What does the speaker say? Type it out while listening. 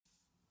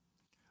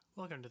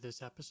Welcome to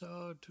this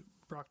episode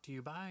brought to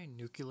you by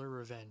Nuclear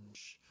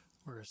Revenge,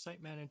 where a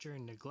site manager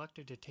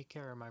neglected to take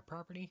care of my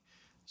property,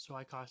 so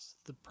I cost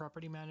the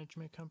property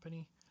management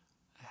company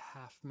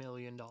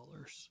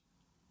 $500,000.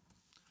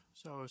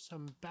 So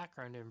some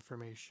background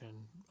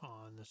information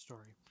on the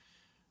story.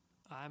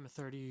 I'm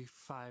a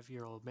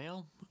 35-year-old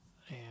male,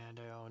 and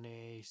I own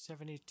a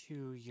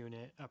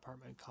 72-unit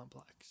apartment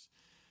complex.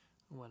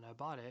 When I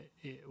bought it,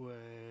 it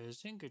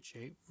was in good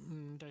shape,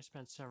 and I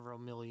spent several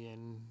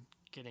million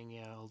getting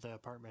all the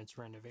apartments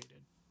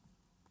renovated.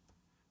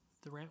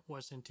 The rent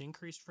wasn't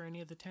increased for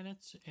any of the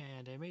tenants,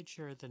 and I made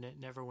sure that it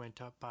never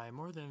went up by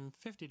more than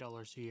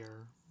 $50 a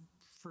year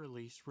for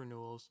lease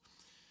renewals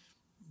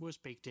was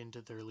baked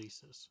into their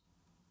leases.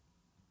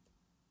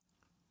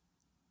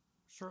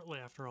 Shortly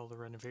after all the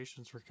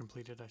renovations were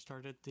completed, I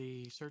started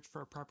the search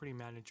for a property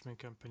management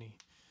company,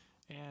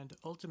 and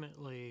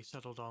ultimately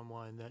settled on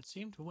one that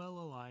seemed well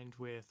aligned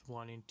with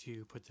wanting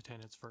to put the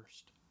tenants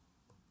first.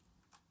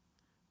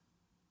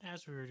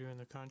 As we were doing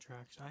the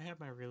contracts, I had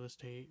my real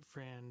estate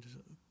friend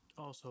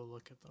also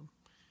look at them.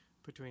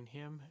 Between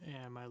him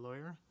and my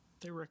lawyer,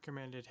 they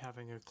recommended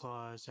having a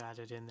clause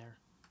added in there.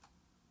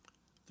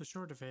 The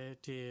short of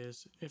it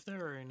is, if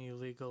there are any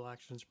legal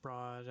actions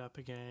brought up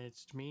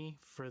against me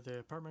for the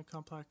apartment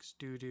complex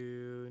due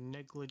to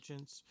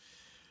negligence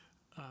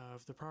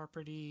of the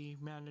property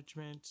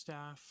management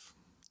staff,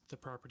 the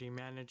property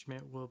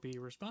management will be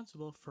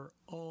responsible for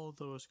all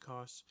those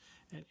costs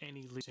and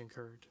any lease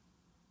incurred.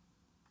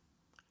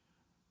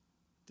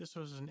 This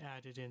was an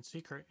added in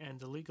secret, and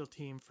the legal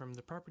team from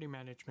the property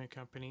management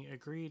company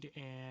agreed,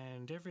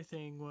 and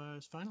everything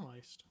was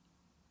finalized.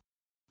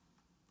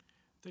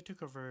 They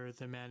took over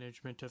the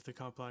management of the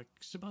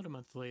complex about a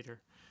month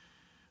later.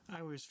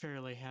 I was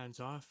fairly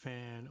hands-off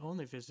and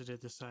only visited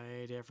the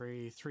site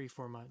every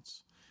 3-4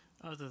 months.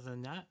 Other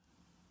than that,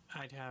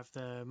 I'd have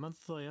the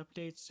monthly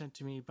updates sent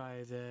to me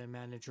by the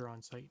manager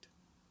on site.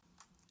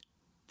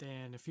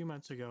 Then a few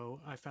months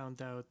ago, I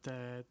found out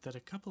that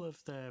a couple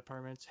of the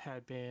apartments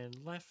had been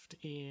left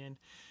in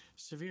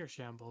severe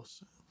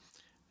shambles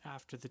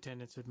after the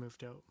tenants had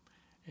moved out,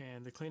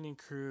 and the cleaning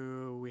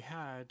crew we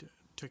had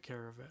took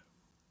care of it.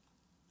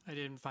 I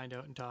didn't find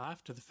out until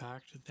after the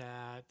fact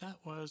that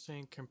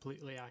wasn't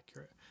completely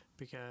accurate,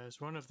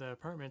 because one of the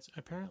apartments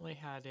apparently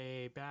had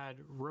a bad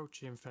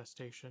roach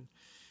infestation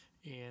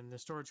in the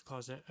storage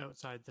closet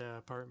outside the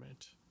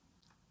apartment.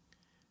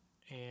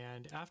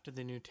 And after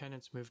the new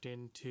tenants moved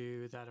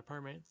into that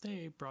apartment,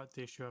 they brought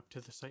the issue up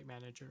to the site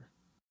manager.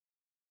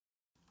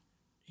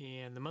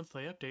 In the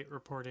monthly update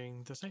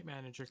reporting, the site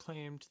manager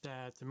claimed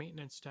that the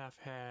maintenance staff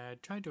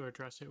had tried to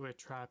address it with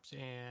traps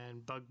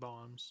and bug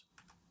bombs.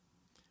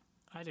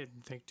 I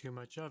didn't think too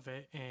much of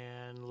it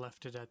and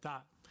left it at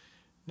that.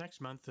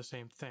 Next month, the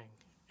same thing.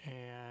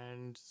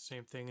 And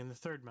same thing in the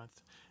third month.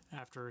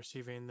 After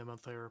receiving the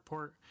monthly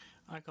report,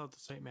 I called the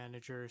site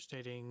manager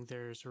stating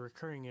there's a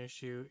recurring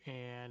issue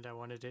and I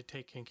wanted it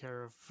taken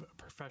care of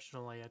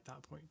professionally at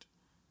that point.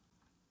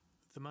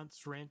 The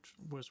month's rent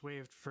was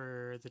waived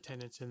for the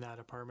tenants in that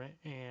apartment,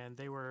 and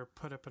they were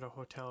put up at a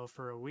hotel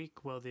for a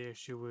week while the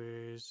issue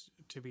was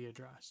to be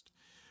addressed.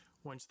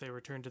 Once they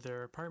returned to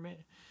their apartment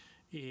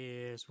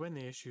is when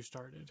the issue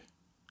started.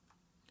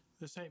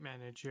 The site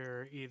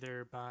manager,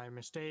 either by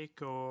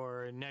mistake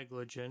or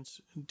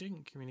negligence,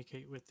 didn't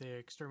communicate with the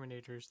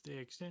exterminators the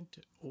extent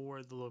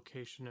or the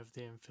location of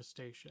the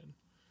infestation.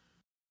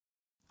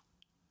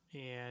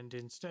 And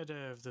instead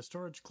of the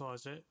storage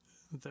closet,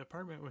 the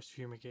apartment was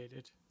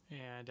fumigated.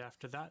 And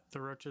after that,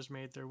 the roaches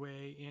made their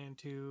way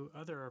into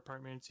other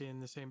apartments in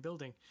the same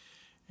building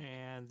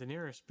and the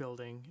nearest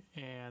building,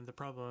 and the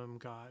problem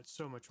got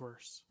so much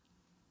worse.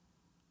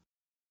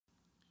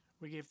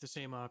 We gave the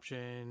same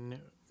option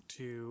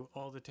to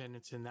all the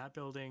tenants in that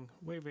building,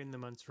 waiving the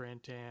month's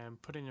rent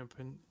and putting them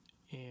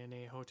in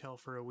a hotel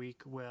for a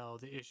week while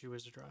the issue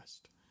was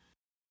addressed.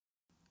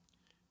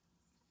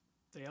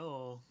 They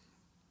all,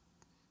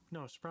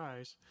 no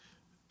surprise,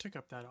 took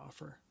up that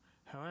offer.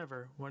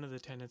 However, one of the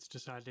tenants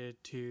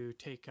decided to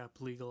take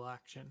up legal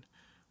action.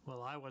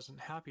 While I wasn't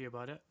happy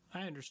about it,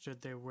 I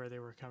understood where they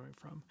were coming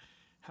from,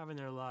 having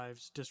their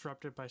lives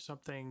disrupted by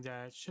something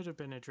that should have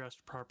been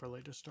addressed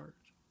properly to start.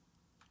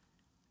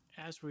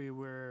 As we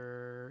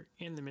were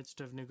in the midst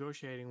of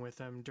negotiating with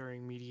them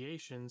during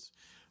mediations,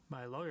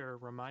 my lawyer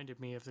reminded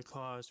me of the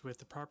clause with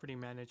the property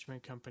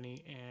management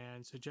company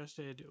and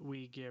suggested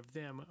we give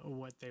them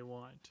what they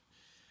want.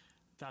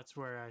 That's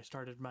where I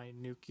started my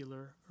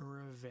nuclear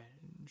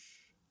revenge.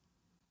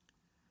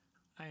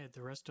 I had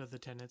the rest of the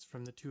tenants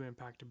from the 2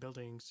 impacted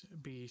buildings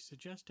be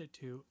suggested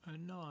to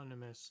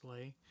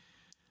anonymously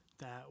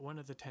that one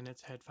of the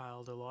tenants had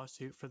filed a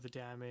lawsuit for the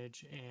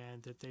damage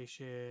and that they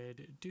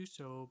should do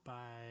so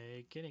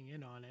by getting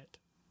in on it.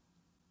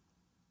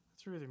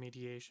 Through the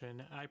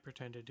mediation, I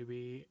pretended to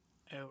be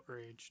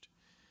outraged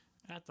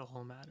at the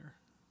whole matter.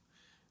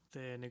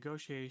 The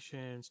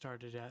negotiation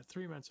started at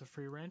 3 months of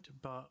free rent,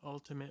 but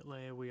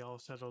ultimately we all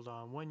settled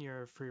on 1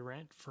 year of free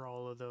rent for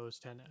all of those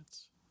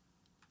tenants.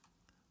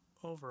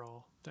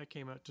 Overall, that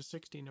came out to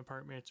 16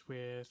 apartments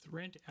with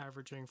rent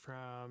averaging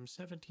from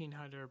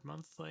 $1,700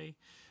 monthly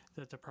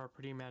that the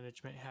property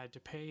management had to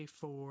pay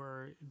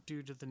for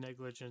due to the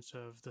negligence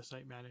of the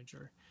site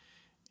manager,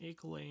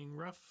 equaling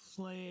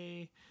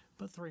roughly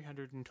about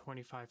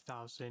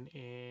 $325,000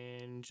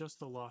 in just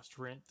the lost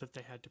rent that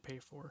they had to pay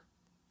for.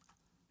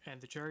 And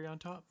the cherry on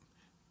top,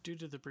 due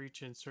to the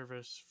breach in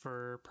service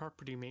for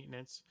property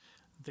maintenance,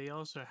 they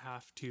also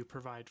have to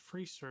provide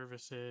free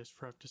services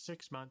for up to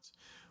 6 months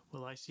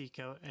while I seek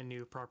out a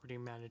new property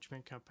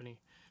management company,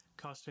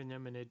 costing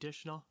them an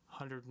additional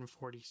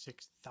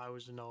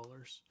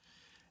 $146,000,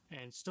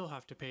 and still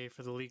have to pay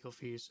for the legal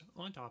fees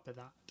on top of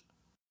that.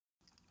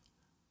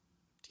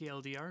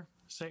 TLDR,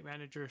 site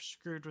manager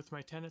screwed with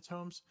my tenants'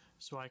 homes,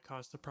 so I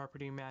cost the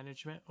property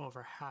management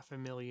over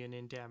 $500,000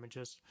 in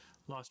damages,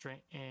 lost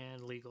rent,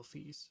 and legal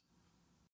fees.